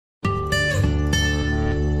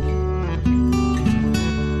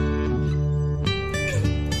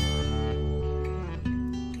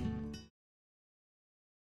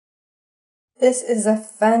This is a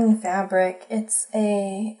fun fabric. It's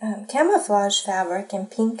a camouflage fabric in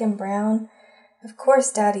pink and brown. Of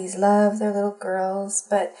course, daddies love their little girls,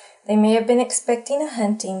 but they may have been expecting a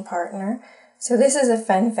hunting partner. So this is a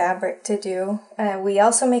fun fabric to do. We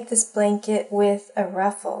also make this blanket with a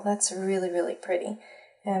ruffle. That's really, really pretty.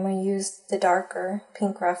 And we used the darker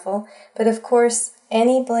pink ruffle. But of course,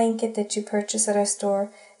 any blanket that you purchase at our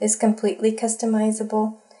store is completely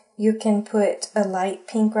customizable. You can put a light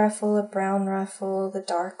pink ruffle, a brown ruffle, the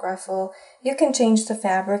dark ruffle. You can change the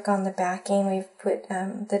fabric on the backing. We've put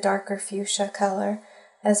the darker fuchsia color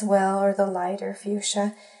as well, or the lighter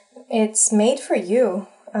fuchsia. It's made for you.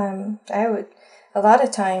 A lot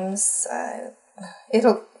of times,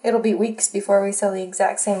 it'll be weeks before we sell the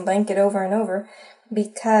exact same blanket over and over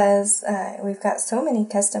because we've got so many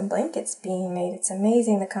custom blankets being made. It's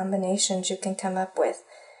amazing the combinations you can come up with.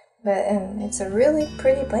 But it's a really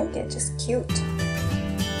pretty blanket, just cute.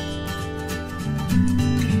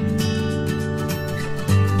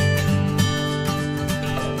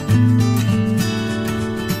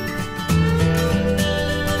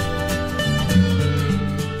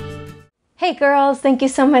 Hey girls, thank you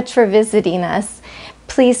so much for visiting us.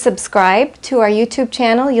 Please subscribe to our YouTube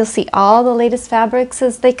channel. You'll see all the latest fabrics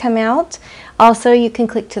as they come out. Also, you can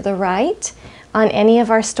click to the right on any of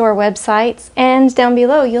our store websites, and down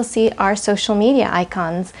below you'll see our social media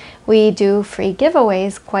icons. We do free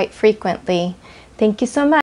giveaways quite frequently. Thank you so much.